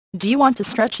Do you want to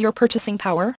stretch your purchasing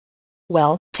power?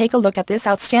 Well, take a look at this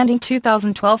outstanding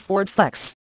 2012 Ford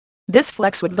Flex. This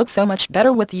Flex would look so much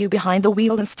better with you behind the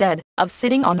wheel instead of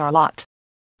sitting on our lot.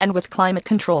 And with climate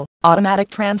control, automatic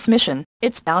transmission,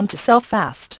 it's bound to sell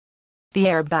fast. The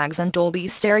airbags and Dolby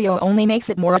stereo only makes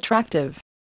it more attractive.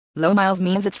 Low miles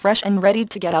means it's fresh and ready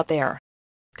to get out there.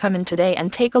 Come in today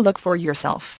and take a look for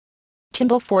yourself.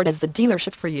 Tindol Ford is the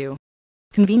dealership for you.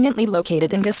 Conveniently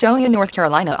located in Gastonia, North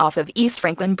Carolina off of East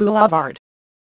Franklin Boulevard.